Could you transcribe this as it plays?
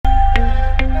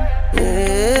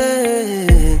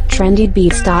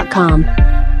trendybeats.com.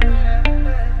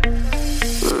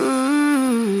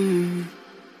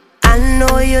 I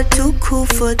know you're too cool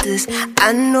for this.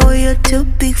 I know you're too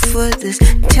big for this.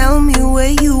 Tell me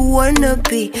where you wanna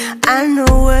be. I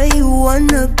know where you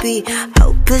wanna be.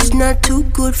 Hope it's not too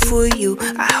good for you.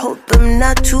 I hope I'm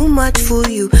not too much for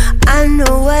you. I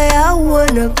know where I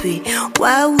wanna be.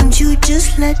 Why won't you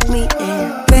just let me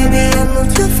in? Maybe I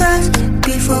move too fast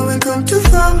before we go too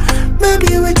far.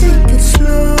 Maybe we take it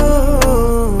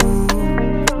slow.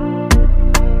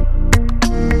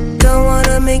 Don't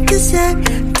wanna make you sad,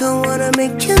 don't wanna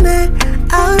make you mad.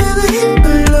 I'll never hit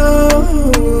below.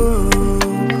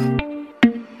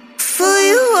 For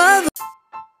you are the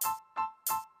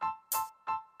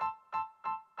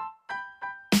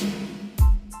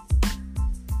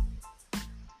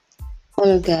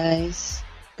Hello, guys.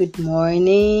 Good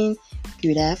morning,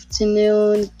 good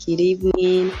afternoon, good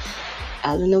evening.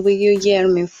 I don't know where you hear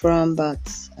me from, but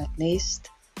at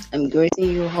least I'm greeting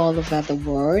you all over the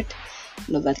world,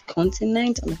 all over the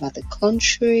continent, all over the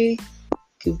country.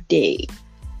 Good day.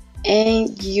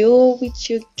 And you're with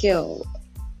your girl,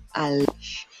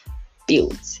 Alish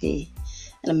Beauty.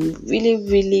 And I'm really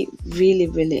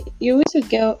you're with your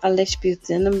girl, Alish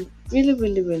Beauty, and I'm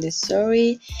really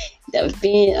sorry. I've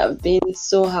been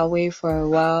so away for a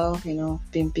while,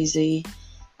 been busy.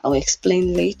 I'll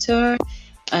explain later.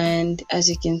 And as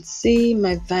you can see,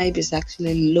 my vibe is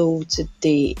actually low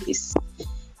today. It's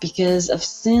because I've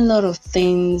seen a lot of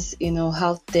things,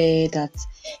 out there that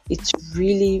it's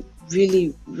really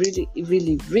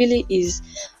is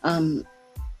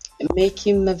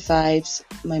making my vibes,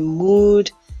 my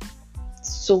mood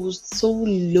so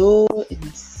low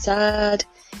and sad,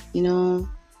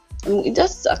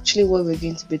 that's actually what we're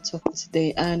going to be talking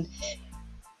today, and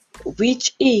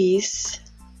which is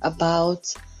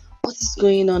about what is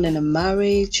going on in a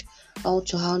marriage, how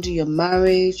to handle your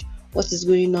marriage, what is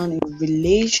going on in a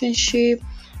relationship,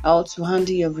 how to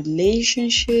handle your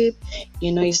relationship.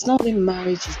 It's not only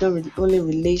marriage, it's not only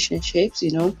relationships.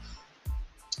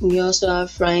 We also have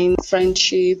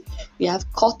friendship, we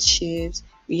have courtships,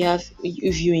 we have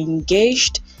if you're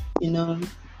engaged, you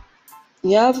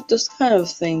have those kind of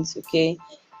things. Okay,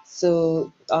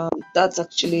 so that's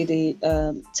actually the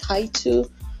title,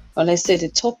 or let's say the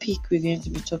topic we're going to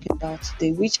be talking about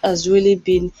today, which has really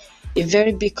been a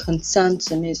very big concern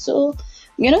to me. So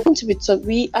we are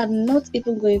not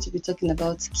even going to be talking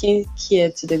about skin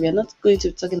care today. We are not going to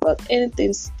be talking about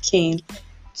anything skin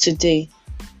today.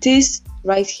 This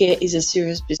right here is a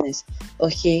serious business.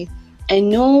 Okay, I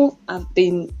know I've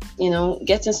been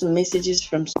getting some messages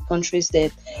from some countries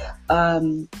that I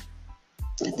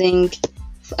think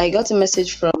I got a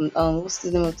message from what's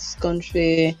the name of this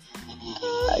country,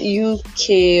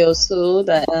 UK or so,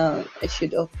 that I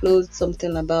should upload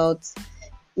something about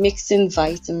mixing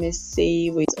vitamin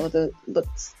C with other, but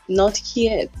not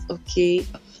yet. Okay,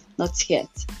 not yet.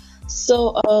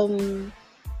 So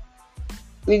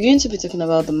we're going to be talking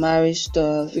about the marriage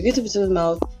stuff. We're going to be talking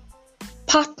about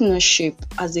partnership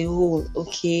as a whole.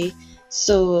 Okay,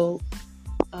 so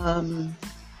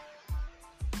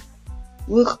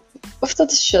we'll, after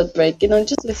this short break,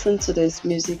 just listen to this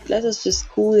music. Let us just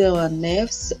cool down our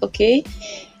nerves. Okay,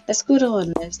 let's cool down our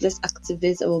nerves. Let's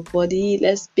activate our body.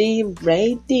 Let's be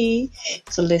ready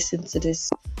to listen to this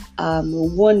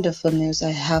wonderful news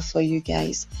I have for you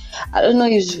guys. I don't know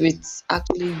if it's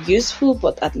actually useful,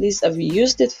 but at least I've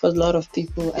used it for a lot of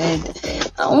people, and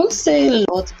I won't say a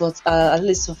lot, but at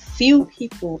least a few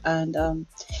people, and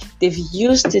they've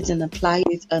used it and applied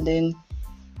it, and then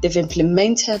they've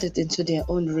implemented it into their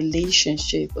own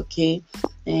relationship. Okay,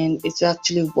 and it's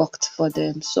actually worked for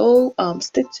them. So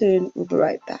stay tuned, we'll be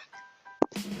right back.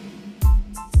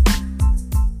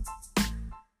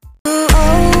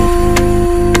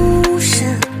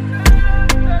 ocean.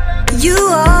 You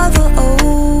are the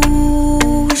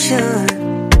ocean.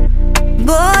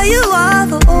 Boy, you are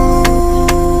the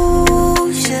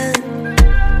ocean.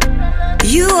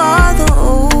 You are the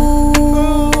ocean.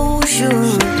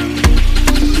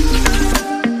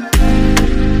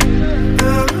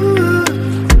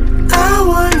 I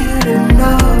want you to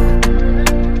know,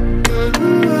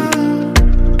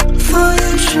 for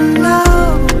you should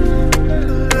know.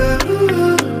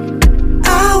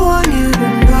 I want you to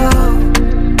know.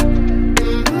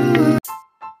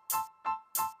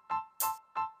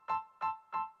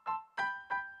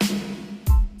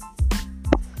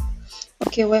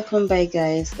 Okay, welcome back,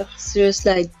 guys.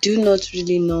 Seriously, I do not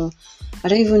really know. I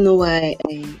don't even know why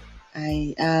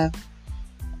I have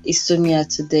insomnia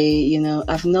today.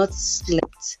 I've not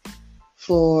slept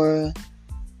for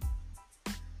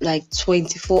like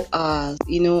 24 hours.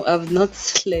 I've not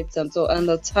slept until, and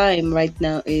the time right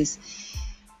now is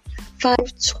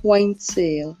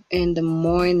 5:20 in the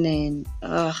morning.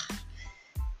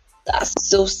 That's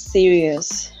so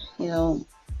serious.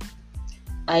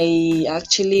 I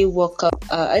actually woke up.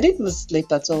 I didn't even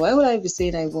sleep at all. Why would I be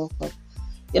saying I woke up?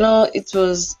 It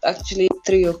was actually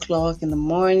 3 o'clock in the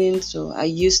morning, so I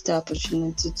used the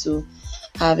opportunity to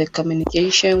have a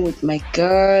communication with my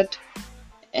God.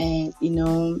 And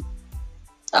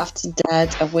after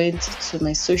that, I went to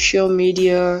my social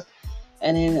media,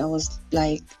 and then I was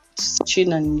like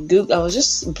searching on Google. I was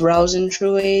just browsing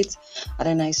through it, and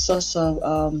then I saw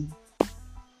some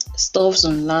stuffs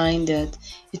online that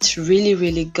it really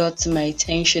really got my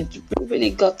attention. It really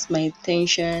got my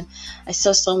attention. I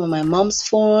saw some on my mom's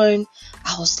phone.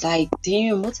 I was like,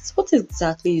 damn, what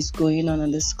exactly is going on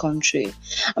in this country?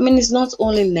 I mean, it's not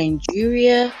only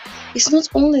Nigeria.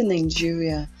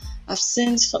 I've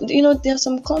seen some, there are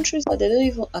some countries that they don't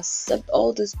even accept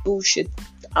all this bullshit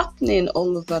happening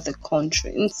all over the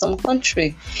country. In some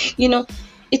country,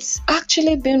 it's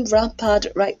actually been rampant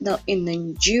right now in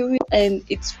Nigeria, and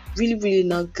it's really, really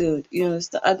not good. You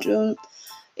understand? I don't.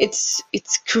 It's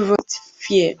creates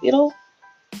fear.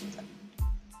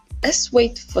 Let's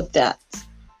wait for that.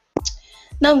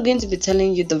 Now I'm going to be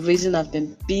telling you the reason I've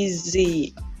been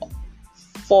busy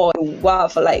for a while,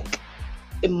 for like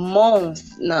a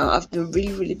month now. I've been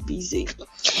really, really busy,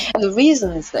 and the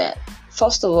reason is that,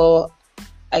 first of all,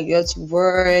 I got to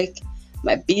work,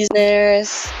 my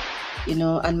business,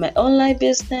 and my online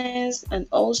business, and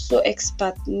also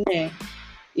Expatne.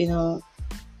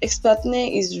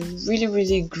 Expatne is really,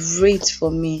 really great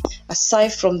for me.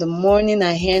 Aside from the morning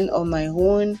I earn on my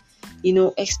own,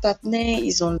 Expatne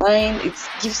is online. It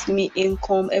gives me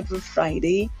income every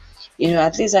Friday.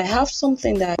 At least I have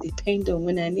something that I depend on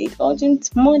when I need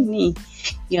urgent money.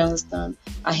 You understand?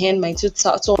 I earn my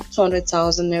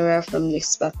 200,000 naira from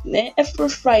Expatne every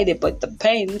Friday, but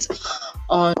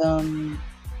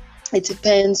it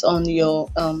depends on your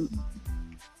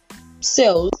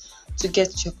sales to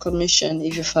get your commission,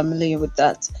 if you're familiar with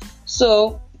that.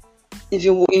 So if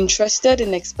you're interested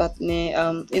in Expatne,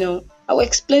 I will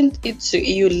explain it to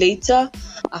you later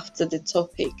after the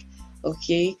topic,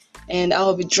 okay? And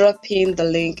I'll be dropping the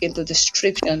link in the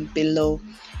description below.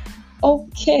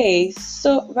 Okay,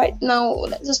 so right now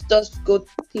let's just go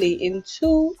quickly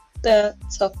into the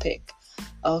topic,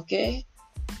 okay?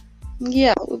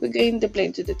 Yeah, we'll be going deeply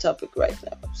into the topic right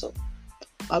now. So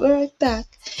I'll be right back.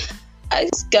 I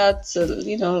just got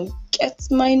to, get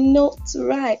my notes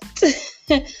right.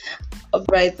 I'll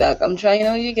be right back. I'm trying.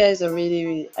 You guys are really,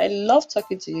 really. I love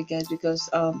talking to you guys because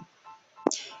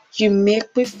you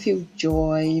make me feel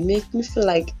joy. You make me feel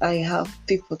like I have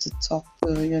people to talk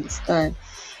to. You understand?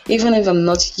 Even if I'm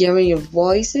not hearing your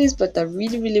voices, but I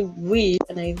really, really wish,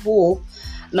 and I hope,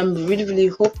 and I'm really, really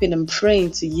hoping and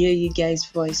praying to hear you guys'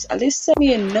 voice. At least send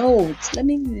me a note. Let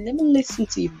me listen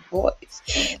to your voice,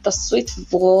 the sweet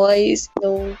voice.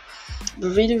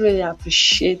 Really, really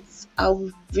appreciate. I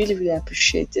would really, really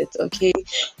appreciate it. Okay,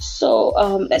 so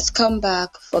let's come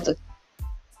back for the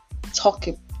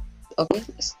topic. Okay,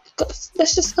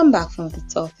 let's just come back from the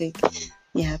topic.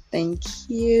 Yeah, thank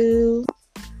you.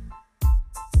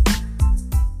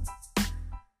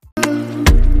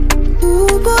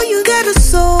 Ooh, boy, you got the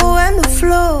soul and the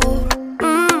flow.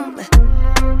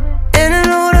 And I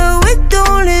know that we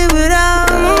don't live without.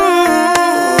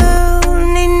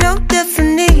 Need no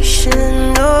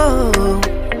definition, no.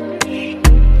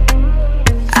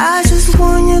 I just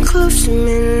want you close to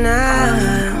me now.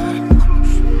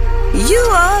 You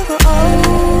are the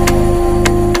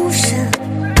ocean.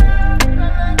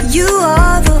 You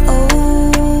are the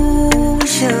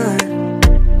ocean.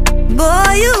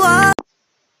 Boy, you are.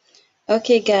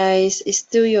 Okay, guys, it's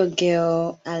still your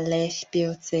girl, Alef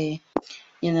Beauty.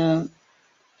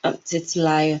 It's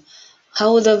lie. I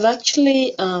would have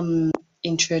actually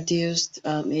introduced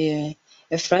a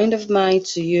friend of mine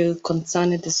to you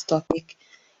concerning this topic.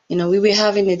 We were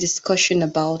having a discussion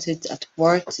about it at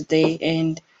work today,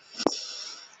 and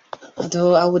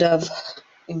although I would have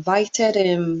invited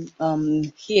him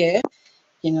here,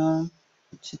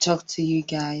 to talk to you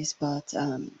guys, but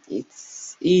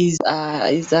he's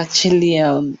actually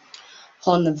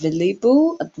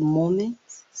unavailable at the moment,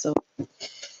 so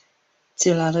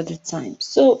till another time.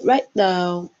 So right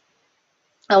now,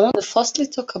 I want to firstly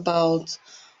talk about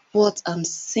what I'm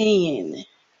seeing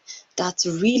that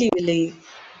really, really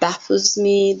baffles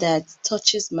me, that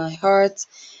touches my heart,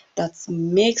 that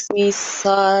makes me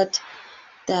sad,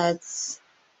 that,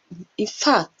 in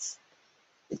fact,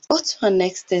 it got to an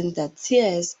extent that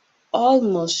tears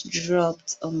almost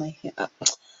dropped on my hair.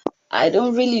 I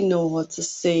don't really know what to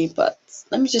say, but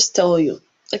let me just tell you.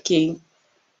 Okay,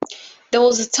 there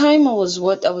was a time I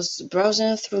was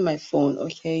browsing through my phone,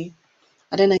 okay,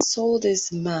 and then I saw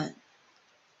this man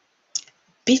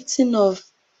beating off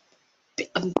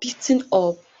beating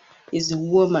up his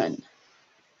woman.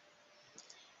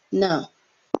 Now,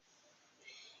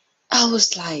 I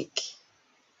was like,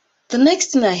 the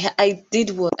next thing I did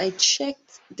was I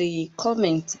checked the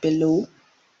comments below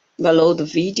the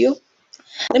video.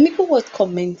 And people were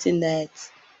commenting that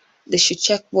they should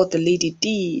check what the lady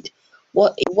did.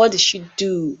 What did she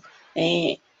do?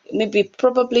 Maybe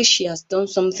probably she has done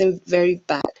something very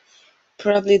bad.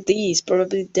 Probably this,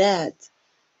 probably that.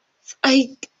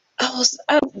 I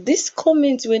these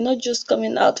comments were not just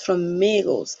coming out from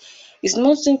males. It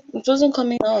wasn't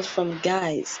coming out from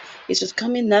guys. It was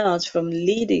coming out from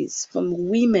ladies, from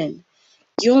women.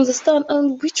 You understand?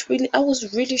 And which really I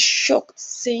was really shocked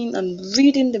seeing and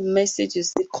reading the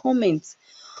messages, the comments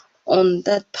on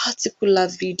that particular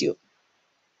video.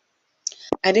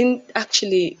 I didn't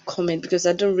actually comment because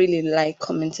I don't really like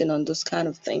commenting on those kind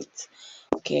of things.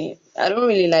 Okay. I don't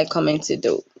really like commenting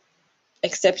though,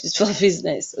 except it's for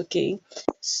business. Okay.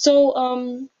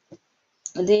 So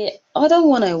the other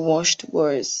one I watched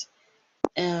was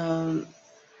this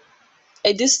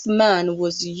man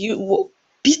was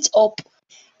beat up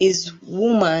his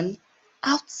woman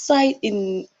outside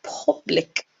in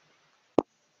public,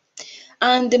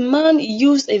 and the man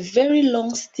used a very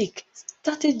long stick,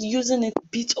 started using it to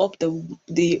beat up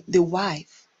the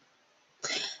wife.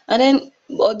 And then,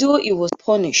 although he was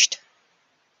punished,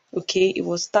 okay, he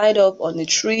was tied up on a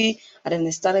tree, and then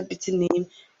they started beating him,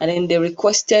 and then they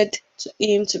requested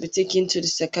him to be taken to the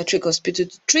psychiatric hospital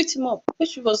to treat him up,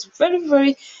 which was very,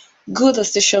 very good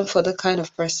decision for the kind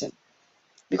of person.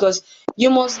 Because you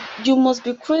must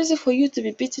be crazy for you to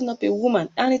be beating up a woman,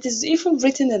 and it is even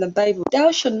written in the Bible,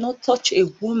 thou shalt not touch a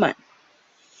woman.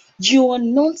 You are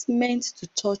not meant to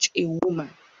touch a woman.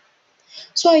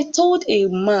 So I told a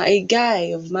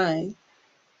guy of mine,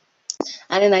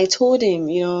 and then I told him,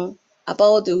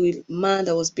 about the man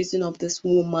that was beating up this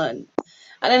woman.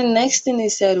 And then the next thing he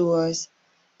said was,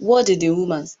 what did the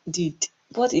woman did?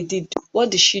 What he did? What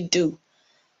did she do?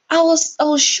 I was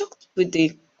shocked with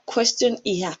the question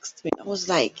he asked me. I was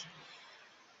like,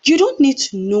 you don't need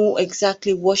to know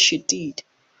exactly what she did.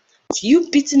 You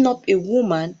beating up a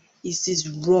woman is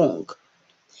wrong.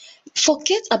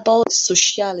 Forget about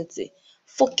sociality.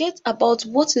 Forget about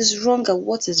what is wrong and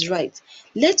what is right.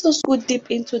 Let us go deep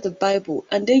into the Bible,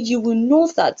 and then you will know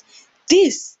that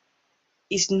this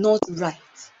is not right.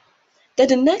 Then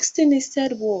the next thing he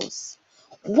said was,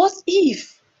 what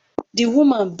if the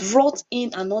woman brought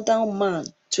in another man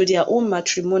to their own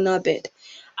matrimonial bed?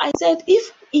 I said,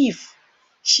 if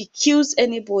she kills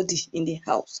anybody in the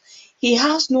house, he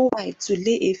has no right to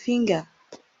lay a finger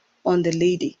on the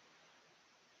lady.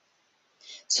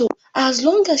 So as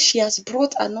long as she has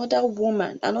brought another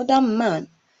woman, another man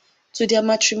to their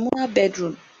matrimonial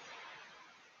bedroom,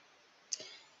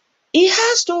 he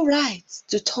has no right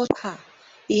to touch her.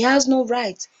 He has no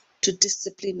right to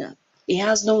discipline her. He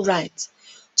has no right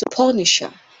to punish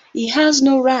her. He has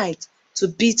no right to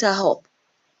beat her up.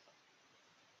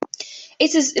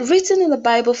 It is written in the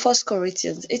Bible, First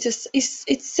Corinthians.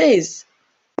 It says,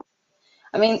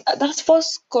 that's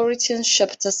First Corinthians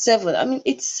chapter 7.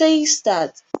 It says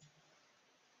that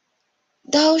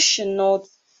thou shalt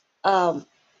not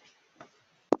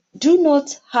do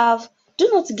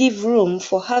not give room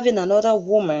for having another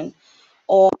woman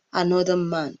or another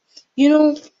man.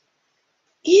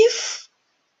 If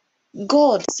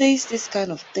God says this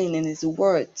kind of thing in his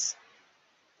words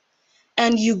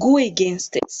and you go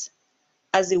against it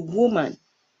as a woman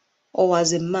or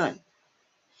as a man,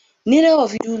 neither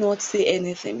of you do not say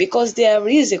anything, because there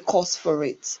is a cause for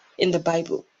it in the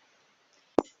Bible.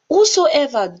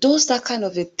 Whosoever does that kind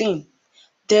of a thing,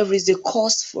 there is a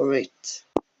cause for it.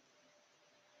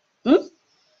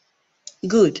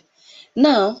 Good.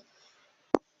 Now,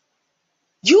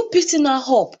 you beating her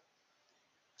up,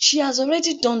 she has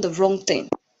already done the wrong thing.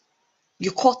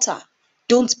 You caught her.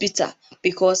 Don't beat her,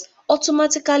 because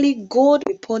automatically God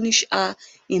will punish her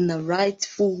in the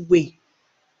rightful way.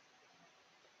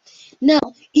 Now,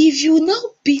 if you now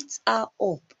beat her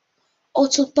up,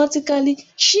 automatically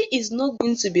she is not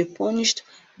going to be punished,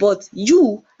 but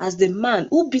you, as the man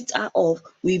who beat her up,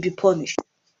 will be punished.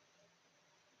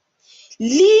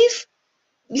 Leave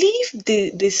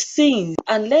the sins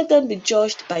and let them be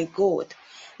judged by God.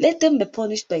 Let them be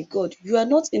punished by God. You are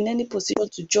not in any position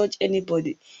to judge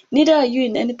anybody. Neither are you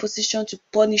in any position to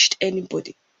punish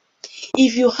anybody.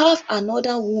 If you have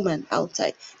another woman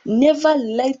outside, never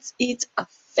let it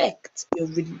affect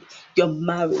your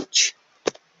marriage.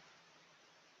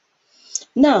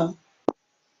 Now,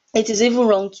 it is even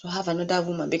wrong to have another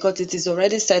woman because it is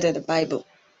already said in the Bible.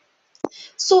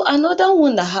 So another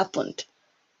one that happened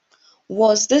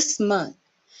was this man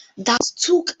that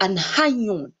took an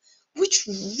iron, which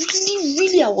really,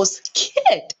 really, I was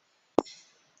scared.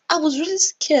 I was really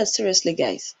scared, seriously,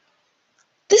 guys.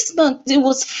 This man, he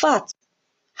was fat,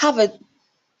 have a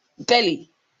belly.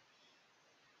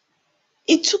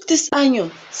 He took this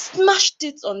iron, smashed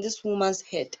it on this woman's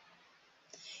head.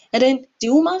 And then the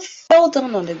woman fell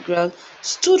down on the ground,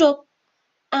 stood up,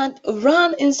 and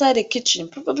ran inside the kitchen.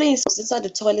 Probably it was inside the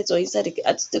toilet or inside the.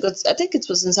 I think it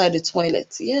was inside the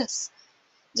toilet. Yes,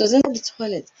 it was inside the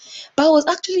toilet. But I was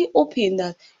actually hoping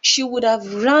that she would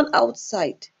have run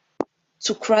outside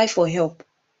to cry for help.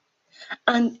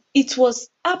 And it was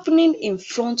happening in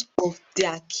front of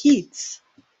their kids.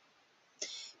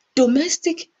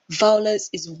 Domestic violence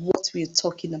is what we're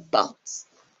talking about.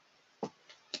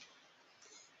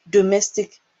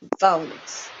 Domestic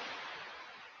violence.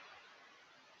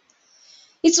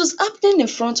 It was happening in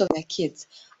front of their kids.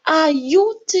 Are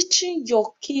you teaching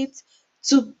your kids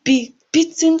to be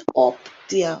beating up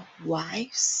their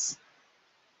wives?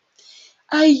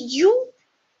 Are you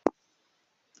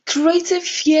creating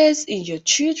fears in your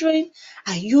children?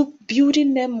 Are you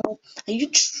building them up? Are you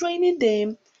training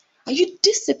them? Are you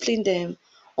disciplining them?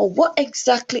 Or what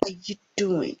exactly are you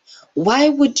doing? Why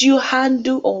would you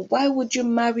handle or why would you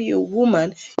marry a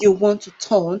woman you want to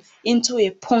turn into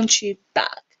a punching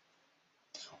bag?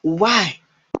 Why?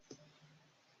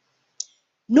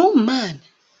 No man,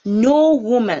 no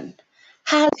woman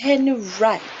has any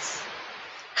right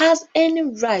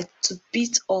to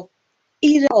beat up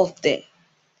either of them.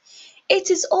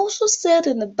 It is also said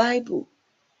in the Bible,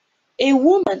 a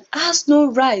woman has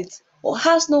no right or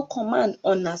has no command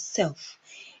on herself.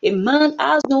 A man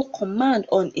has no command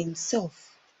on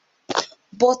himself.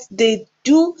 But they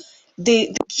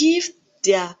give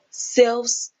their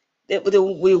selves,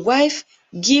 the wife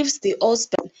gives the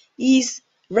husband his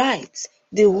rights.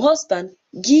 The husband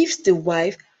gives the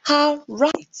wife her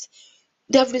rights.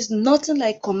 There is nothing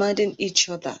like commanding each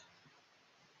other.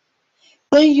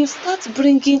 When you start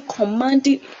bringing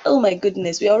commanding, oh my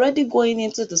goodness, we're already going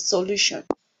into the solution.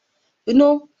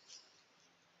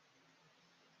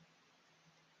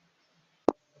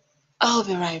 I'll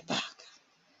be right back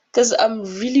because I'm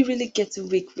really, really getting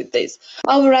weak with this.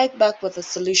 I'll be right back with a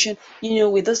solution,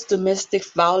 with this domestic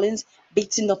violence,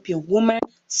 beating up your woman,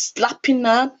 slapping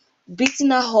her, beating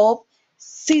her up,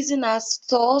 seizing her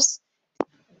stores,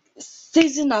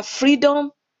 seizing her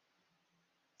freedom.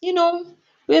 We'll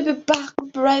be back, we'll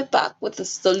be right back with a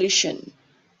solution.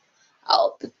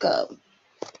 I'll become.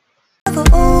 The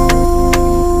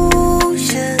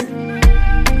ocean.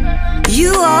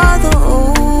 You are the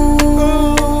ocean.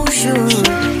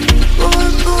 Boy,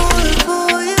 boy,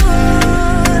 boy, you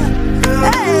are.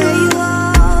 Hey, you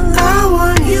are. I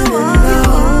want you in the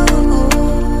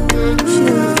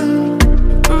ocean.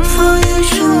 For you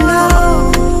should know.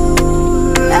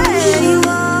 Hey, you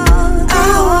are. I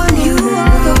want you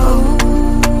in the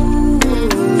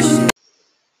ocean.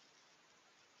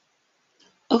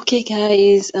 Okay,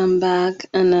 guys, I'm back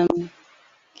and I'm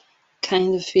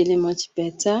kind of feeling much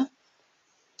better.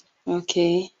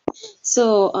 Okay,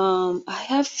 so I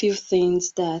have few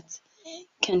things that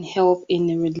can help in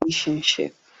a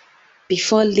relationship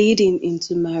before leading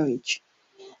into marriage,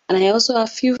 and I also have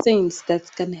few things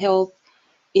that can help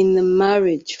in the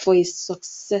marriage for a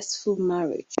successful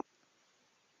marriage.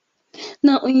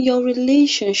 Now, in your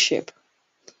relationship,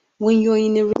 when you're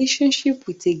in a relationship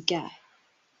with a guy,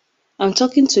 I'm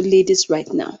talking to ladies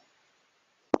right now.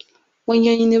 When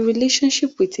you're in a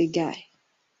relationship with a guy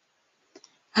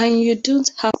and you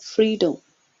don't have freedom,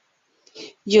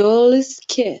 you're always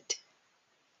scared.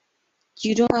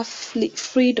 You don't have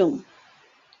freedom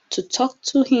to talk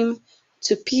to him,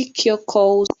 to pick your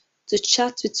calls, to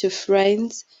chat with your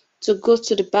friends, to go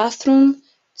to the bathroom,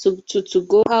 to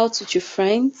go out with your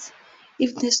friends.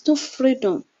 If there's no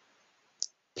freedom,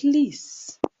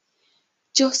 please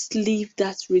just leave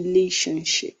that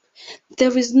relationship.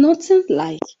 There is nothing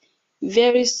like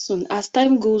very soon, as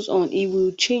time goes on, it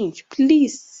will change.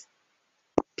 Please,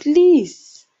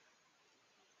 please,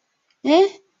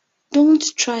 don't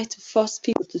try to force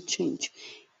people to change.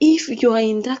 If you are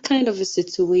in that kind of a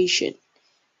situation,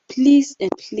 please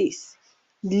and please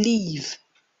leave.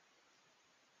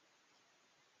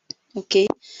 Okay?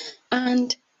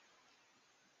 And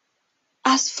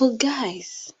as for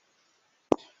guys,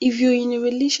 if you're in a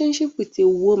relationship with a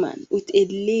woman, with a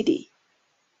lady,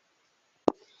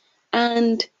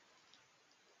 and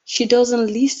she doesn't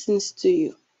listen to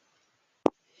you,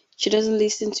 She doesn't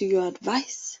listen to your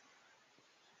advice.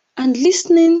 And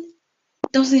listening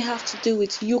doesn't have to do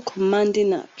with you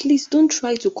commanding her. Please don't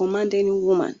try to command any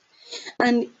woman.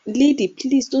 And lady,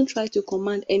 please don't try to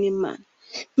command any man.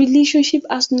 Relationship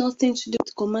has nothing to do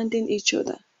with commanding each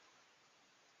other.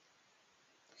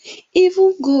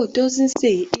 Even God doesn't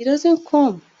say, He doesn't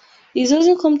come. He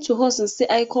doesn't come to us and say,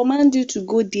 I command you to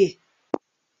go there.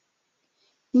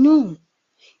 No.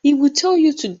 He will tell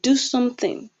you to do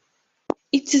something.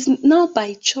 It is now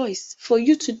by choice for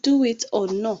you to do it or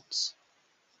not.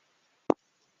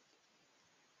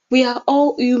 We are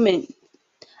all human,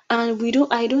 and we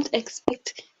don't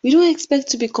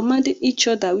expect to be commanding each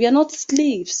other. We are not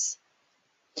slaves.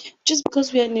 Just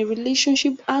because we are in a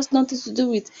relationship has nothing to do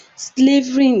with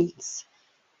slavering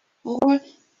or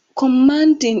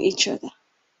commanding each other.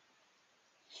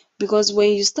 Because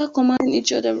when you start commanding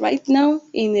each other right now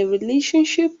in a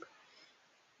relationship,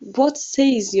 what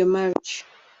says your marriage?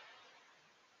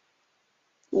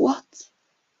 What?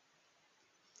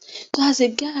 So as a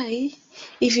guy,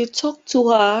 if you talk to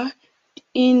her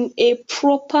in a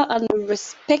proper and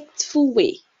respectful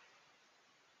way,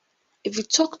 if you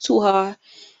talk to her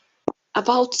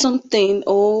about something,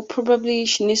 or probably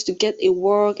she needs to get a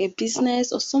work, a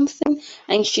business or something,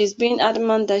 and she's being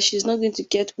adamant that she's not going to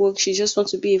get work, she just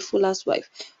wants to be a full housewife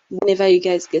whenever you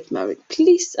guys get married,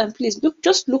 please and please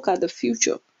look at the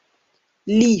future.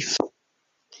 Leave.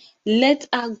 Let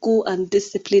her go and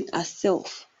discipline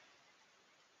herself.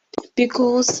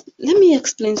 Because let me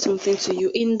explain something to you.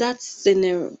 In that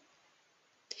scenario,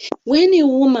 when a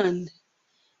woman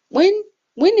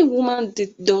when a woman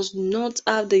does not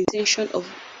have the intention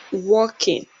of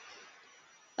working,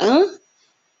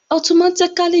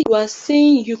 automatically you are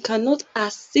saying you cannot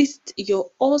assist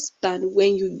your husband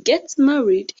when you get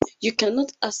married. You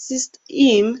cannot assist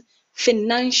him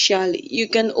financially. You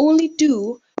can only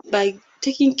do by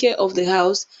taking care of the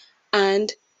house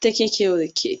and taking care of the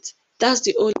kids. That's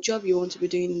the only job you want to be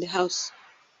doing in the house.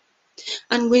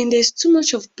 And when there's too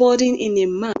much of burden in a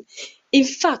man, in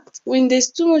fact, when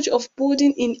there's too much of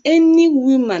burden in any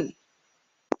woman,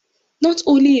 not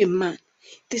only a man,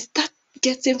 they start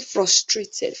getting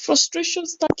frustrated. Frustration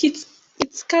start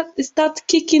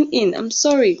kicking in. I'm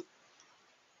sorry.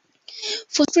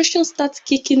 Frustration starts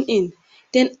kicking in.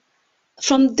 Then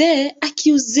from there,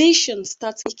 accusation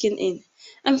starts kicking in.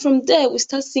 And from there, we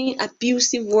start seeing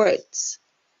abusive words.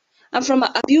 And from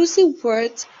abusive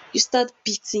words, you start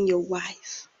beating your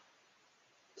wife.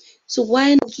 So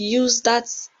why not use that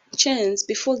chance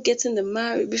before getting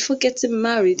married?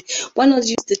 Why not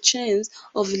use the chance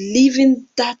of leaving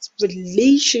that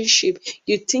relationship?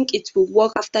 You think it will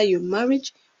work after your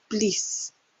marriage?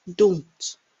 Please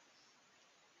don't.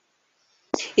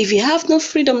 If you have no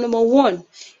freedom, number one,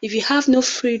 if you have no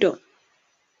freedom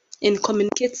in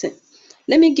communicating,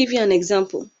 let me give you an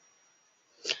example.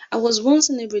 I was once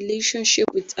in a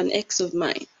relationship with an ex of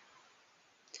mine,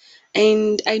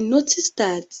 and I noticed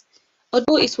that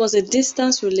although it was a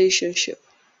distance relationship,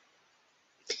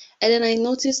 and then I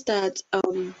noticed that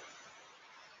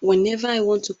whenever I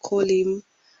want to call him,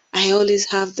 I always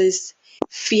have this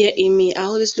fear in me. I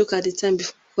always look at the time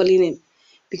before calling him,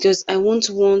 because I won't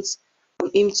want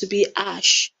him to be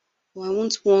harsh, or I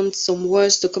won't want some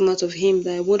words to come out of him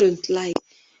that I wouldn't like.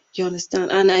 You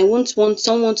understand? And I won't want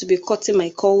someone to be cutting my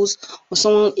calls or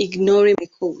someone ignoring my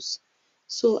calls.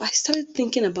 So I started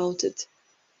thinking about it.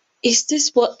 Is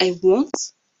this what I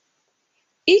want?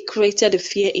 He created a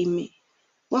fear in me.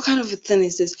 What kind of a thing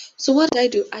is this? So what did I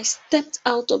do? I stepped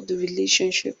out of the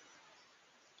relationship,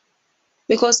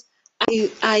 because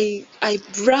I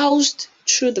browsed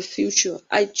through the future.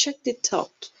 I checked it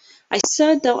out. I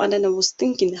sat down and then I was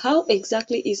thinking, how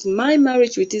exactly is my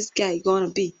marriage with this guy gonna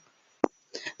be?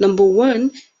 Number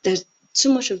one, there's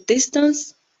too much of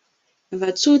distance.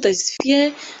 Number two, there's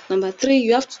fear. Number three,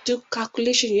 you have to do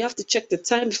calculation. You have to check the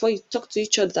time before you talk to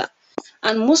each other.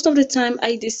 And most of the time,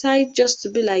 I decide just to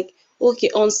be like, okay,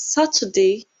 on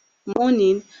Saturday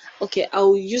morning, okay,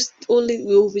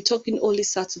 we'll be talking only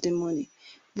Saturday morning,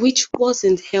 which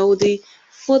wasn't healthy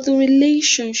for the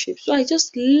relationship. So I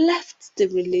just left the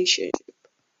relationship.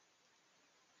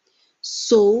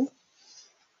 So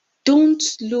don't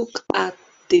look at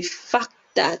the fact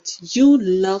that you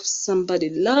love somebody.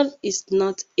 Love is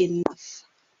not enough.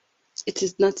 It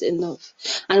is not enough.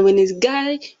 And when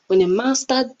a man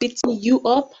starts beating you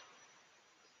up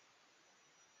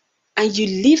and you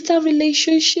leave that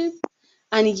relationship,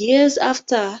 and years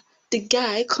after the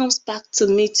guy comes back to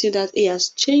meet you that he has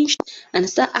changed and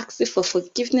start asking for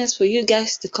forgiveness for you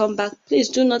guys to come back, please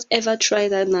do not ever try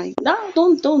that night. No,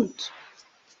 don't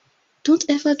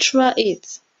ever try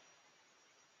it.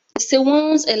 say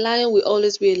once a lion will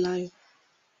always be a lion.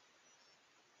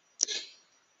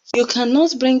 You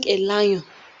cannot bring a lion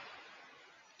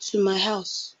to my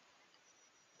house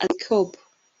as a cub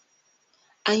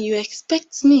and you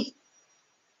expect me.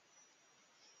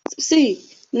 See,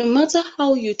 no matter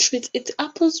how you treat it,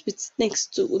 happens with snakes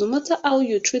too. No matter how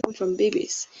you treat them from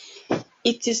babies,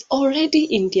 it is already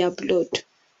in their blood.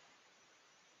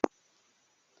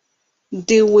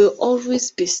 There will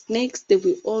always be snakes, there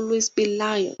will always be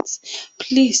lions.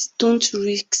 Please don't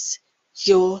risk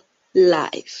your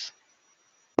life.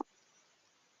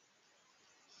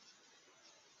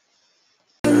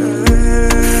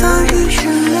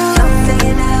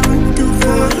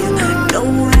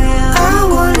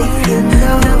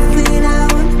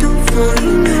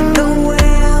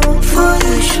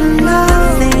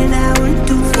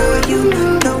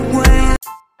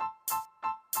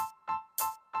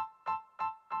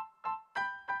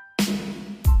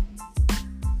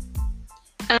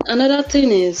 And another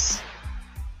thing is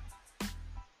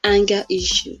anger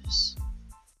issues.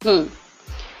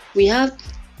 We have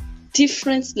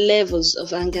different levels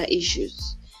of anger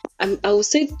issues. I would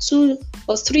say 2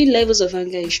 or 3 levels of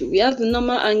anger issue. We have the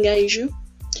normal anger issue,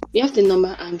 we have the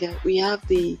normal anger, we have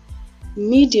the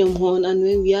medium one, and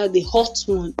then we have the hot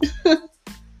one.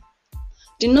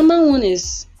 The normal one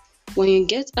is when you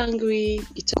get angry,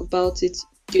 you talk about it,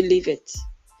 you leave it.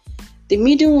 The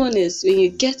medium one is when you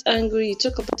get angry, you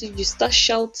talk about it, you start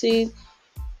shouting.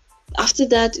 After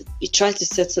that, you try to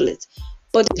settle it.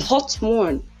 But the hot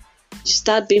one, you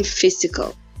start being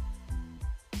physical.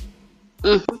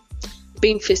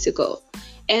 Being physical.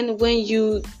 And when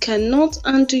you cannot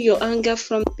undo your anger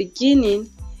from the beginning,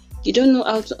 you don't know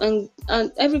how to,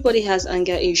 and everybody has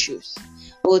anger issues,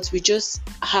 but we just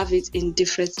have it in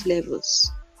different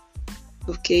levels.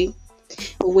 Okay?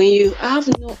 But when you have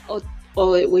no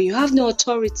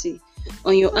authority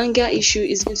on your anger issue,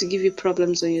 it's going to give you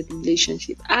problems on your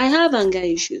relationship. I have anger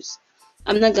issues.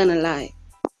 I'm not gonna lie.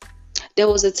 There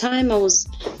was a time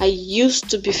I used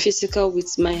to be physical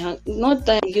with my not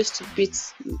that I used to beat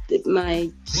my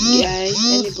guy,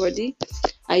 anybody.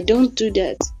 I don't do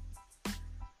that.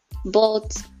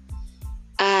 But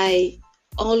I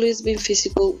always been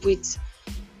physical with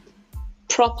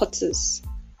properties,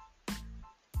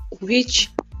 which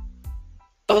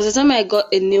there was a time I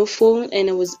got a new phone and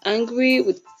I was angry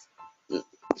with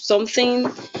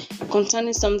something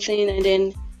concerning something, and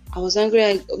then I was angry.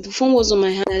 The phone was on my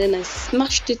hand, and then I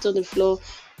smashed it on the floor.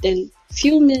 Then a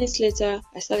few minutes later,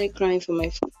 I started crying for my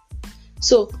phone.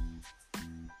 So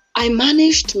I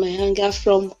managed my anger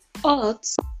from hot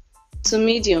to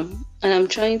medium, and I'm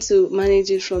trying to manage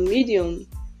it from medium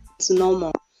to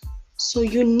normal. So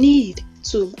you need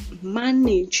to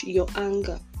manage your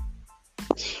anger.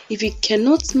 If you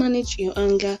cannot manage your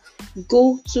anger,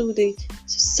 go to the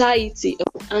Society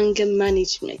of Anger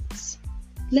Management.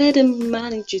 Let them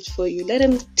manage it for you. Let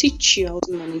them teach you how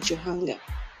to manage your anger.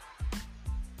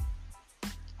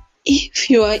 If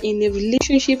you are in a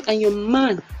relationship and your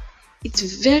man, it's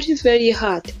very, very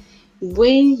hard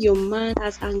when your man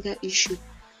has anger issue.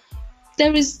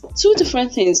 There is 2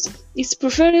 different things. It's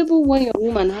preferable when your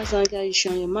woman has anger issue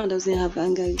and your man doesn't have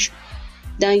anger issue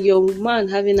than your man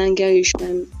having anger issue.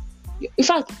 And in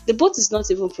fact, the both is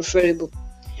not even preferable,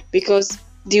 because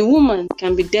the woman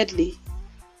can be deadly.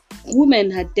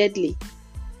 Women are deadly.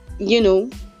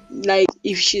 Like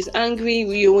if she's angry,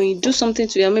 when you do something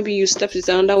to her, maybe you slept with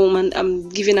another woman,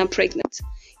 getting her pregnant,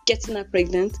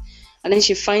 and then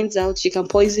she finds out, she can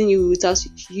poison you without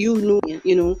you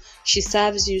knowing. She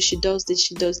serves you, she does this,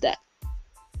 she does that.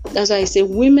 That's why I say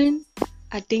women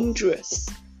are dangerous.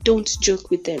 Don't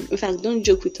joke with them. In fact, don't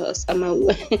joke with us. I'm a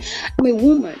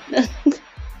woman.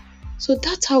 So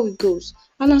that's how it goes.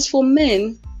 And as for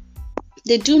men,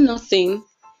 they do nothing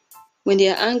when they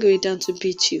are angry than to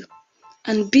beat you.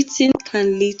 And beating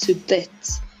can lead to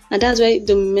death. And that's why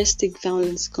domestic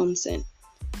violence comes in.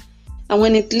 And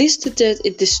when it leads to death,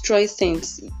 it destroys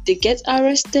things. They get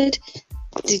arrested,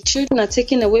 the children are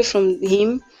taken away from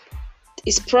him,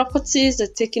 his properties are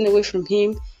taken away from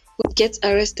him, he gets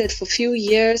arrested for a few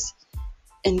years,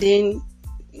 and then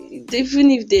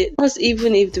even if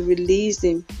they release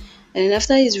him, and then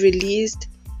after he's released,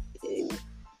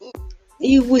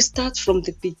 he will start from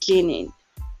the beginning.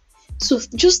 So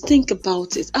just think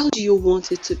about it. How do you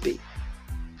want it to be?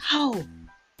 How?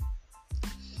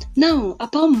 Now,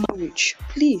 about marriage,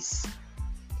 please.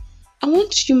 I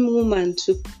want you, woman,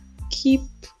 to keep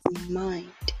in mind,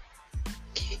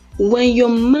 when your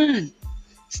man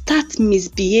starts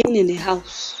misbehaving in the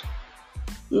house,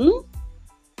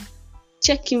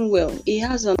 check him well. He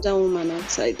has another woman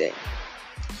outside there.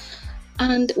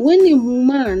 And when a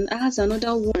man has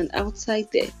another woman outside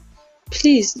there,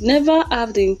 please never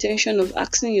have the intention of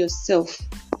asking yourself,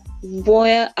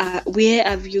 where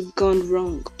have you gone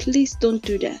wrong? Please don't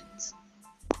do that.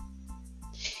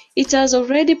 It has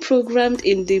already programmed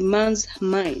in the man's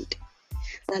mind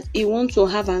that he wants to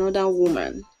have another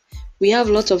woman. We have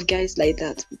a lot of guys like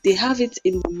that. They have it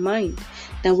in the mind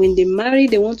that when they marry,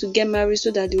 they want to get married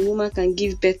so that the woman can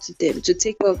give birth to them, to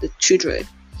take care of the children.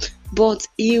 But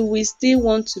he will still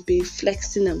want to be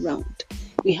flexing around.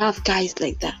 We have guys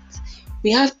like that.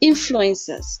 We have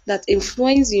influencers that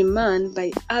influence a man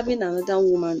by having another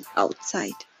woman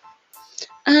outside.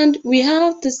 And we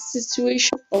have the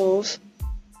situation of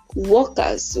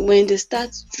workers when they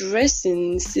start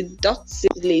dressing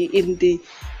seductively in the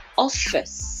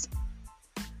office.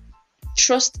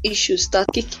 Trust issues start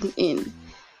kicking in.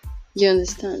 You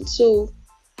understand? So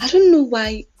I don't know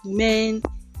why men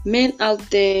out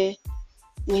there,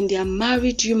 when they are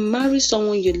married, you marry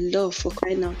someone you love, for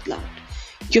crying out loud.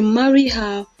 You marry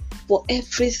her for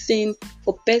everything,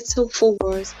 for better, for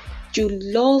worse. You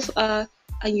love her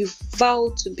and you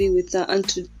vow to be with her and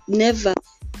to never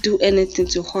do anything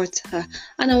to hurt her.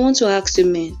 And I want to ask you,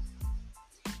 men,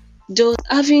 does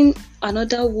having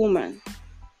another woman,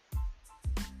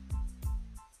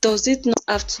 does it not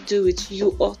have to do with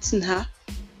you hurting her?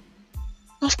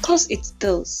 Of course it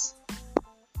does.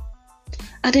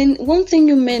 And then one thing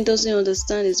you men doesn't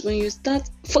understand is when you start,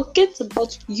 forget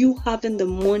about you having the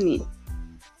money.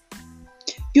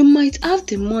 You might have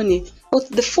the money, but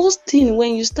the first thing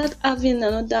when you start having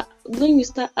marital,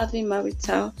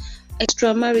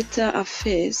 extramarital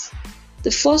affairs,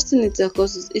 the first thing it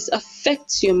causes is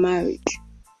affects your marriage.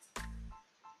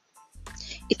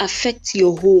 It affects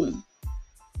your home.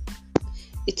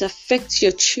 It affects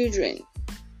your children.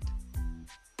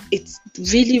 It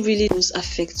really, really does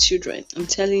affect children. I'm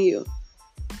telling you.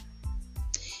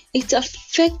 It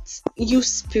affects you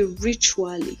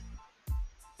spiritually.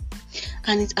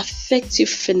 And it affects you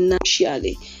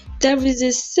financially. There is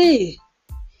a say,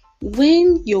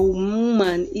 when your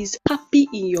woman is happy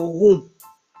in your home,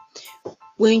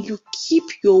 when you keep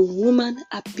your woman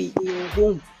happy in your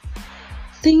home,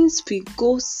 things will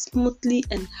go smoothly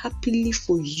and happily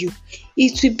for you.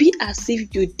 It will be as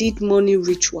if you did money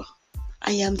ritual.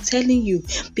 I am telling you,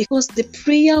 because the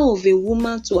prayer of a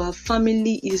woman to her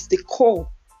family is the core.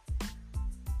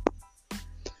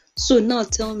 So now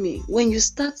tell me, when you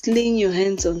start laying your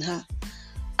hands on her,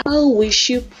 how will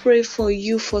she pray for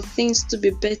you for things to be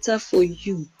better for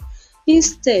you?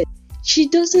 Instead, she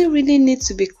doesn't really need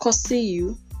to be cursing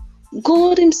you.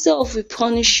 God himself will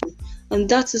punish you. And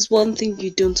that is one thing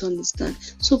you don't understand.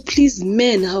 So please,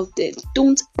 men out there,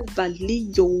 don't ever lay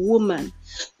your woman.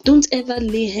 Don't ever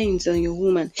lay hands on your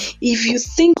woman. If you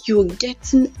think you're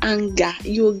getting angry,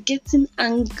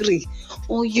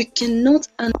 or you cannot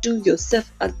undo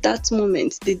yourself at that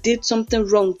moment, they did something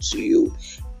wrong to you,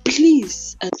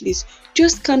 please, at least,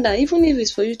 just calm down. Even if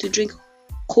it's for you to drink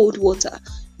cold water,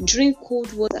 drink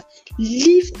cold water.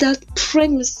 Leave that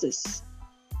premises.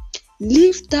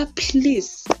 Leave that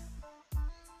place.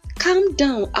 Calm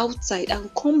down outside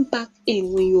and come back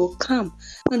in when you're calm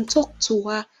and talk to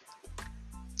her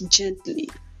gently.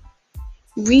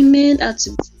 Women are to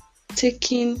be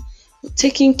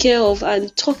taken care of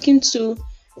and talking to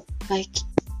like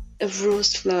a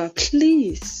rose flower.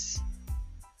 Please.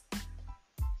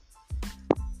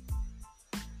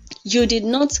 You did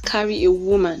not carry a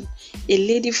woman, a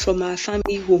lady from her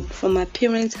family home, from her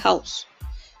parents' house,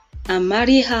 and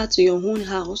marry her to your own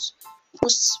house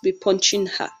just to be punching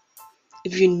her.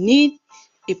 If you need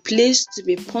a place to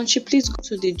be punchy, please go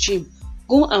to the gym.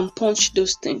 Go and punch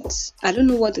those things. I don't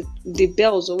know what the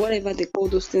bells or whatever they call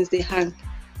those things they hang.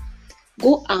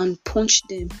 Go and punch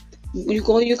them. You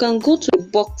can go to the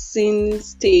boxing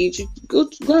stage. Go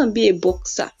and be a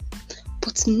boxer.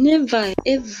 But never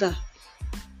ever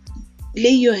lay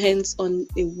your hands on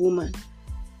a woman.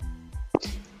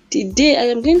 The day, I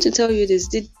am going to tell you this,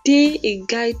 the day a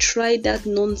guy tried that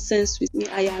nonsense with me,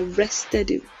 I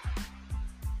arrested him.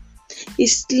 He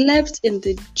slept in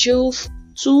the jail for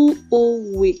 2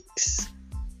 whole weeks.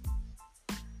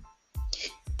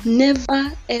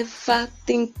 Never ever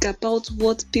think about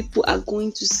what people are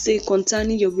going to say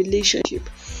concerning your relationship.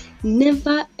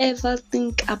 Never ever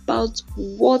think about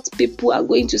what people are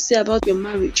going to say about your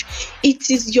marriage. It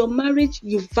is your marriage.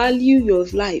 You value your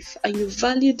life and you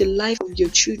value the life of your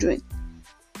children.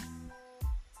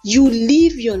 You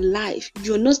live your life.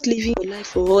 You're not living your life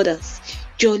for others.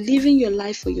 You're living your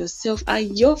life for yourself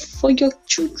and for your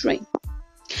children.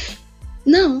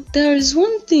 Now, there is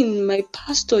one thing my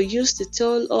pastor used to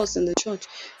tell us in the church.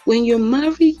 When you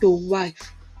marry your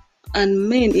wife, And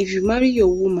men, if you marry your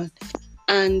woman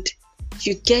and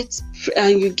you get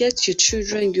your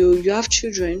children, you have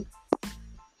children,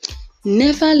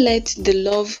 never let the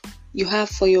love you have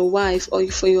for your wife or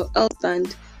for your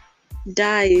husband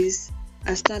dies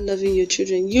and start loving your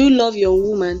children. You love your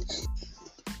woman,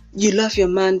 you love your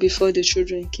man before the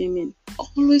children came in.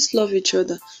 Always love each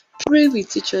other, pray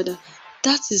with each other.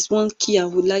 That is one key I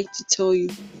would like to tell you.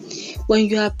 When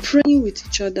you are praying with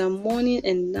each other morning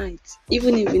and night,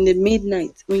 even if in the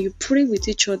midnight, when you pray with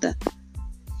each other,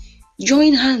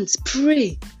 join hands,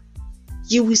 pray.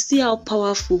 You will see how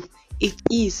powerful it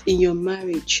is in your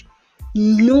marriage.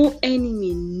 No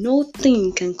enemy,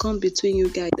 nothing can come between you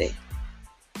guys there.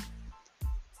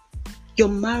 Your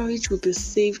marriage will be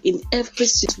safe in every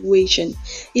situation,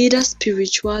 either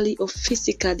spiritually or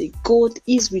physically. God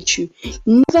is with you.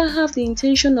 Never have the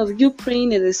intention of you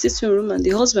praying in the sitting room and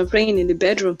the husband praying in the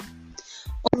bedroom.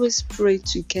 Always pray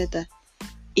together.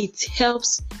 It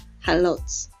helps a lot.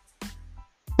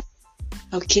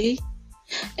 Okay?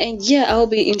 And yeah, I'll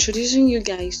be introducing you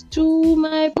guys to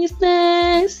my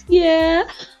business. Yeah.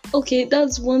 Okay,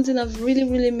 that's one thing I've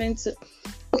really meant to.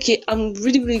 Okay, I'm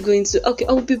really going to. Okay,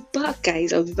 I'll be back,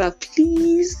 guys. I'll be back,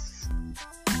 please.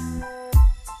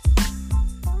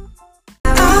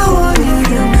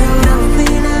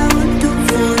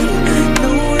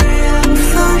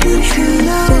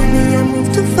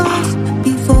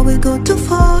 Before we go too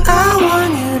far, I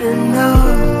want you to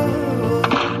know.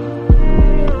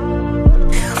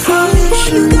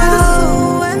 You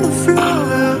know, and the floor.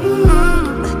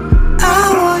 I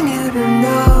want you to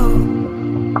know.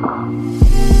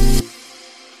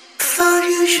 Thought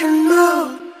you should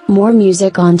know. More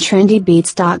music on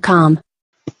trendybeats.com.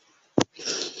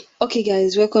 Okay,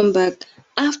 guys, welcome back.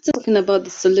 After talking about the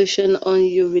solution on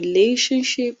your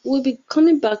relationship, we'll be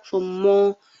coming back for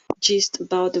more gist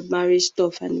about the marriage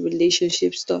stuff and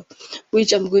relationship stuff,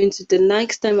 which I'm going to the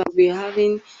next time I'll be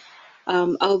having.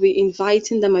 I'll be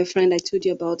inviting my friend I told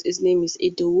you about. His name is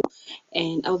Edo,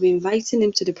 and I'll be inviting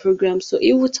him to the program, so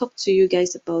he will talk to you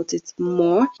guys about it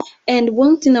more. And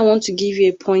one thing I want to give you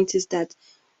a point is that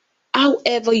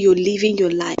however you're living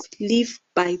your life, live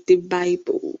by the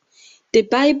Bible. The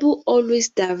Bible always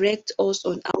directs us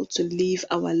on how to live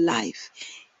our life.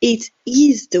 It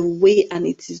is the way and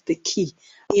it is the key.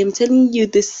 I am telling you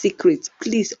the secret.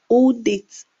 Please hold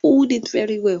it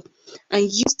very well, and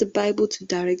use the Bible to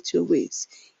direct your ways.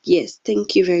 Yes,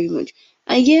 thank you very much.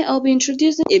 And yeah, I'll be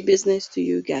introducing a business to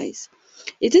you guys.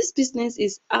 This business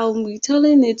is, I'll be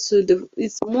telling it to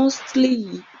it's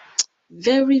mostly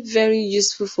very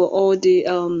useful for all the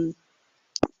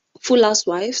full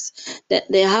housewives that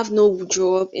they have no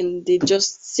job and they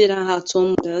just sit down at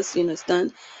home with us, you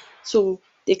understand? So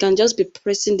they can just be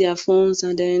pressing their phones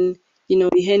and then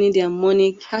be earning their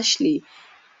money cashly,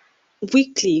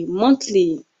 weekly,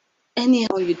 monthly,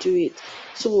 anyhow you do it.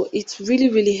 So it's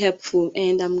really helpful,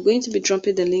 and I'm going to be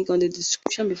dropping the link on the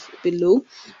description below.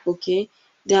 Okay,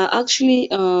 there are actually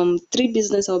 3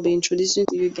 business I'll be introducing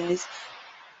to you guys,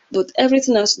 but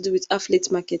everything has to do with affiliate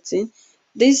marketing.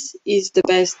 This is the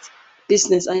best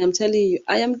business, I am telling you.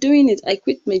 I am doing it. I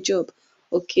quit my job,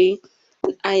 okay,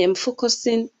 and I am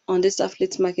focusing on this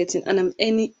affiliate marketing, and I'm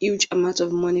earning huge amount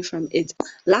of money from it.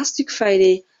 Last week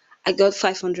Friday, I got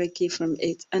 500k from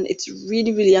it, and it's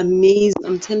really amazing.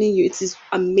 I'm telling you, it is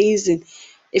amazing.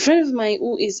 A friend of mine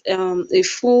who is a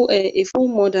full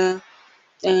mother,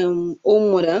 own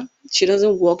mother, she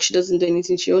doesn't work, she doesn't do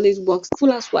anything, she always works,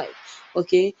 full housewife.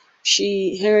 Okay,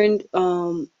 she earned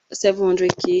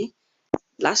 700k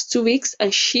last 2 weeks,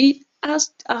 and she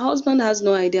asked her husband has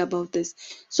no idea about this.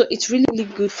 So it's really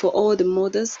good for all the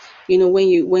mothers.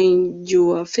 When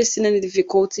you are facing any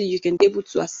difficulty, you can be able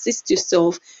to assist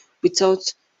yourself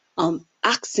without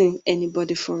asking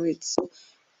anybody for it. So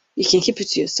you can keep it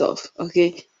to yourself.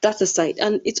 Okay, that's aside.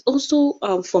 And it's also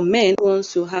for men who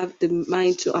wants to have the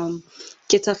mind to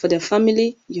cater for their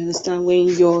family. You understand, when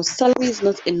your salary is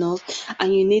not enough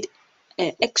and you need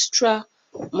extra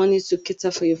money to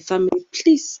cater for your family,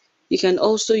 please, you can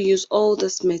also use all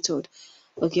this method.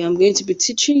 Okay, I'm going to be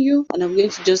teaching you, and I'm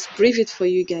going to just brief it for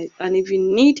you guys. And if you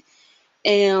need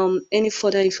any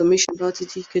further information about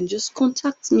it, you can just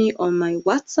contact me on my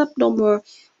WhatsApp number,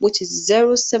 which is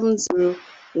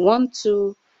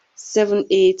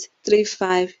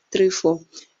 07012783534.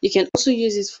 You can also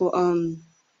use it for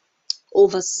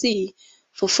overseas,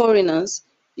 for foreigners.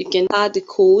 You can add the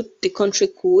country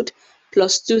code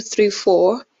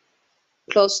 +234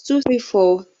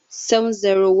 +234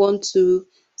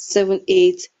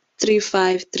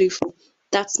 7012783534.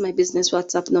 That's my business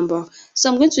WhatsApp number. So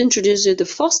I'm going to introduce you. The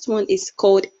first one is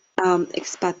called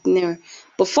Expertner.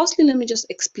 But firstly, let me just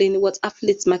explain what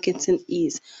affiliate marketing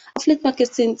is. Affiliate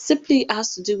marketing simply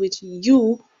has to do with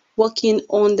you working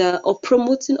on the or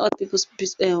promoting other people's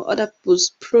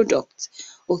product.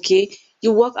 Okay,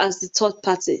 you work as the third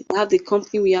party. We have the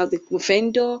company, we have the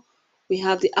vendor, we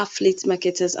have the affiliate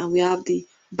marketers, and we have the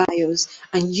buyers,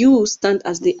 and you stand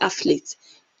as the affiliate.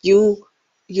 You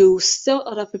sell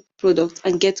other people's products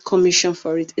and get commission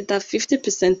for it. Either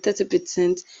 50%,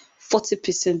 30%,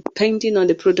 40%, depending on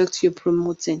the product you're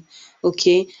promoting.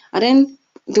 Okay, and then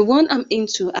the one I'm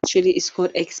into actually is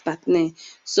called Expertner.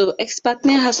 So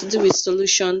Expertner has to do with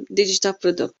solution digital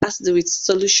product, has to do with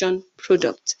solution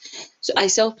product. So I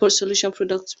sell solution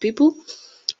product to people,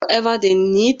 whatever they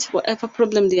need, whatever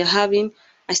problem they are having,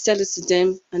 I sell it to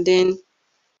them, and then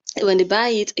when they buy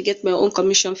it, I get my own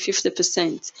commission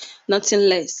 50%, nothing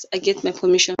less. I get my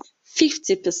commission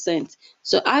 50%.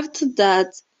 So after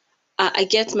that, I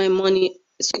get my money.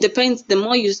 So it depends. The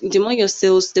more your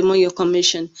sales, the more your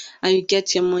commission, and you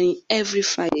get your money every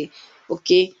Friday.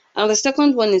 Okay. And the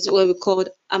second one is what we call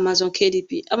Amazon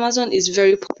KDP. Amazon is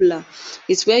very popular.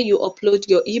 It's where you upload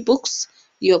your ebooks,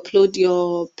 you upload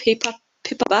your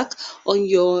paperback on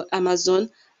your Amazon,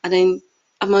 and then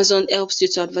Amazon helps you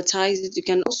to advertise it. You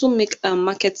can also make a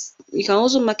market. You can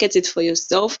also market it for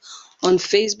yourself on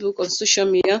Facebook, on social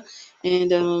media,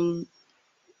 and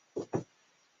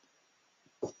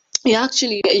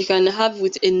you can have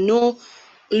with a no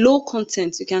low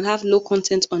content. You can have low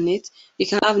content on it. You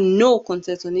can have no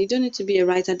content on it. You don't need to be a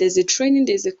writer. There's a training,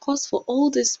 there's a course for all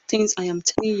these things I am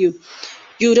telling you.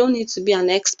 You don't need to be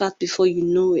an expert before you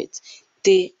know it.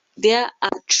 There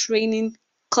are training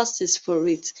courses for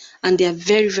it, and they are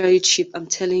very, very cheap, I'm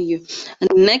telling you. And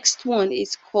the next one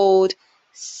is called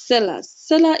Seller.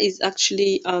 Seller is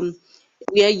actually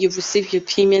where you receive your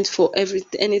payment for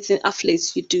anything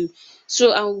affiliates you do.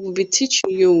 So I will be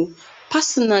teaching you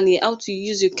personally how to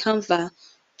use to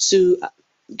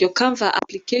your Canva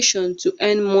application to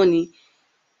earn money,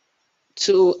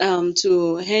 to earn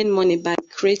money by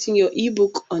creating your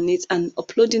ebook on it and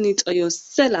uploading it on your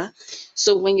seller.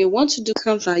 So when you want to do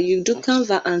Canva, you do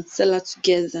Canva and seller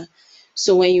together.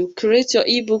 So when you create your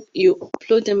ebook, you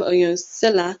upload them on your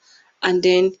seller, and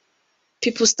then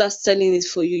people start selling it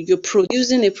for you. You're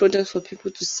producing a product for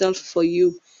people to sell for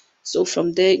you. So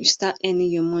from there, you start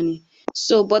earning your money.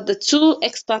 So, but the two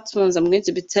expert ones I'm going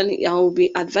to be I will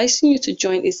be advising you to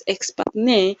join is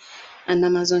Expertner and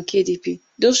Amazon KDP.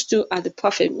 Those two are the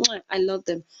perfect. I love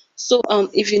them. So,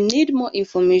 if you need more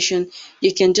information,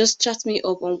 you can just chat me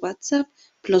up on WhatsApp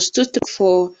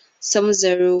 +234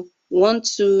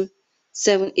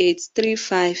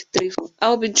 7012783534.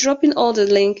 I'll be dropping all the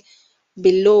link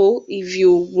below if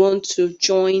you want to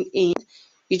join in.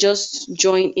 You just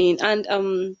join in, and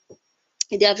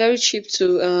they are very cheap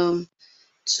to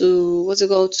what's it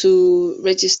called to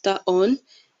register on.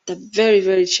 They're very,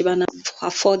 very cheap and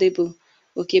affordable.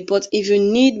 Okay, but if you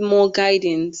need more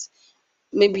guidance,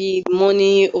 maybe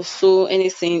money or so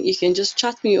anything, you can just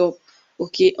chat me up,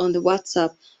 okay, on the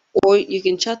WhatsApp, or you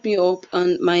can chat me up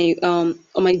on my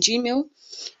Gmail,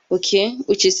 okay,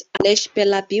 which is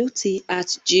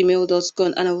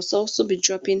aleshbellabeauty@gmail.com, and I will also be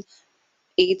dropping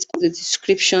it in the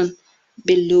description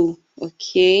below.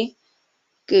 Okay,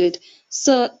 good.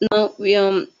 So now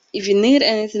if you need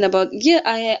anything about,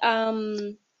 I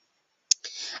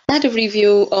had a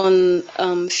review on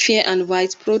Fair and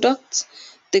White product,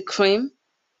 the cream.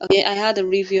 Okay, I had a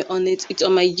review on it. It's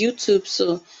on my YouTube,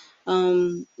 so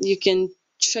you can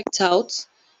check it out.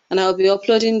 And I'll be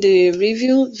uploading the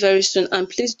review very soon. And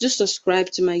please do subscribe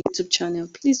to my YouTube channel.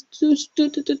 Please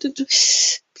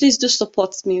please do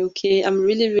support me, okay? I'm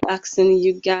really asking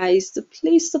you guys to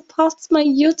please support my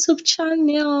YouTube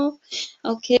channel.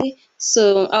 Okay,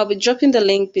 so I'll be dropping the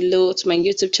link below to my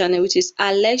YouTube channel, which is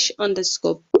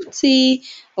Alesh_Beauty.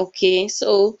 Okay,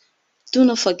 so do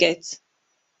not forget,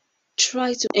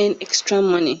 try to earn extra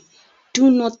money.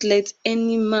 Do not let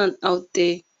any man out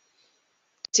there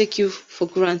take you for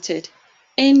granted.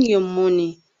 Earn your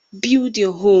money, build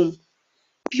your home,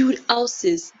 build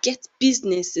houses, get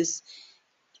businesses,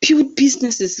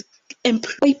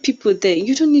 employ people there.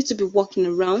 You don't need to be walking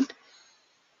around.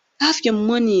 Have your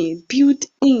money, build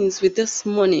things with this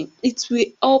money. It will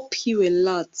help you a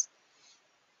lot.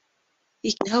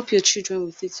 You can help your children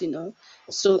with it,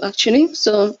 So actually,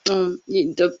 don't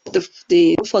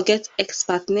forget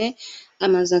Expertner,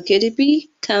 Amazon KDP,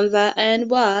 Canva, and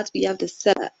what we have the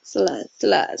seller.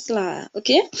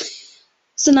 Okay.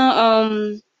 So now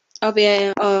I'll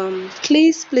be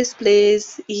please,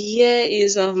 here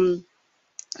is an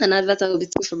advert I will be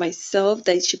doing for myself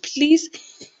that you should please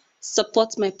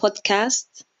support my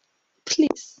podcast.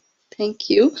 Please.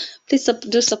 Thank you. Please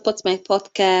do support my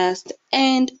podcast,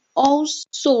 and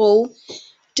also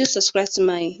do subscribe to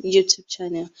my YouTube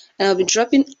channel. And I'll be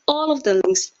dropping all of the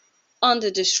links on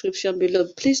the description below.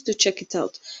 Please do check it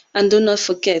out. And do not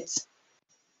forget,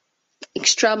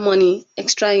 extra money,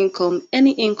 extra income,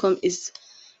 any income is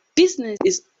business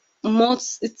is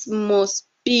must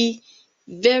be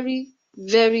very,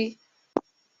 very,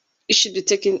 it should be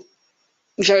taken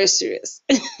very serious.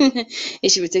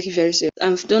 It should be taken very serious.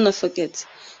 And do not forget,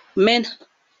 men,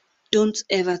 don't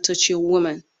ever touch your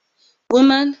woman.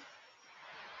 Woman,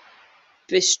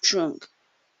 be strong.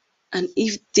 And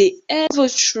if they ever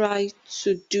try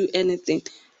to do anything,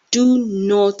 do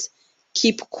not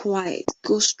keep quiet.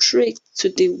 Go straight to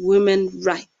the women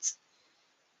right.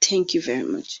 Thank you very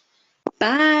much.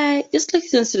 Bye. Just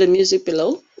listen to the music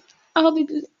below. I'll be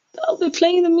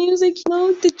playing the music,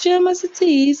 the gem as it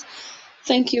is.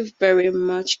 Thank you very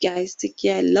much, guys. Take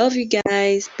care. I love you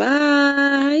guys.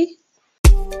 Bye.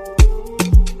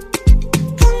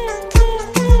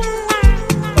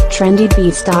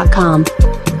 trendybeats.com.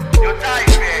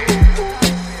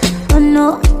 Oh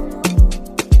no,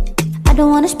 I don't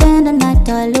wanna spend the night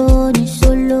alone in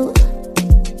solo.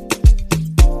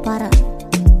 Para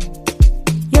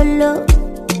YOLO.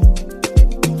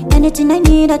 Anything I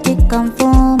need, I take come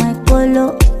for my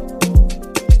polo.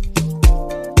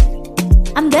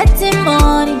 I'm getting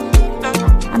money,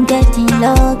 I'm getting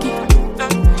lucky.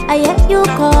 I hear you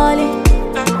calling,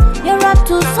 you're up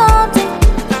to something.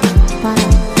 Para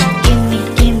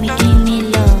give me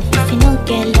love. If you don't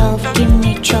get love, give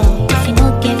me chop. If you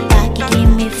don't get back, you give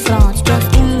me front.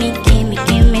 Just give me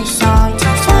something.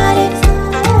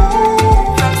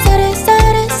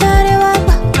 Sorry,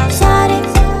 wapa. Sorry,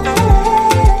 wapa.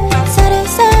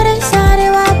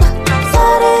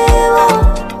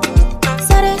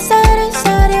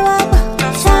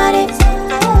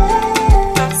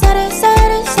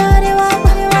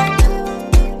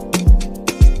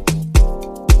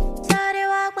 Sorry,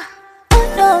 wapa. Oh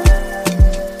no,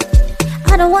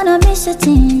 I don't wanna miss a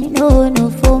thing. No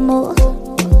FOMO.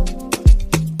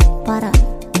 Para.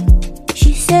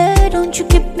 She said, don't you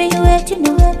keep me waiting,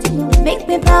 make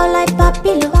me proud like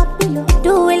Papilo.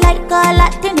 Do it like a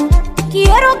Latino.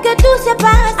 Quiero que tú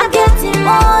sepas, I'm getting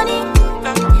money,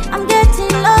 I'm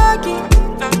getting lucky.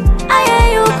 I hear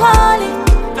you calling,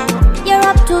 you're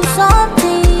up to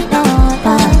something.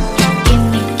 Para. Give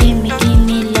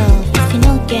me love. If you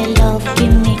don't get love,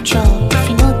 give me chop. If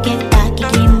you don't get back, you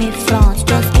give me front.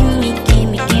 Just give me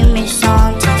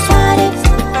something.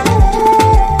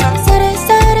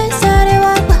 Sorry,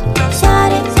 wapa.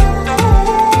 Sorry, wapa.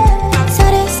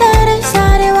 Sorry,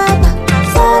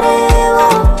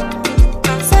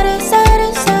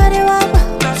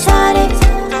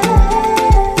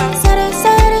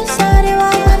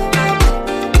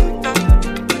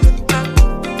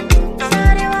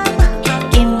 wapa.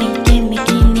 Give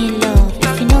me love.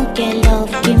 If you don't get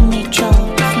love, give me chop.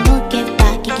 If you don't get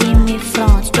back, you give me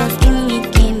front. Just give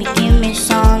me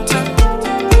something.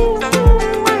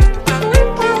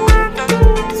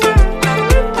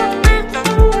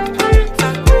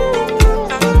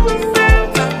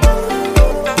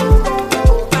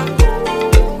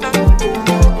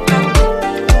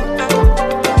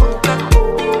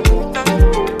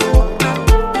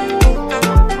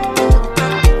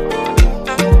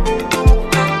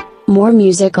 More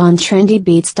music on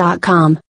trendybeats.com.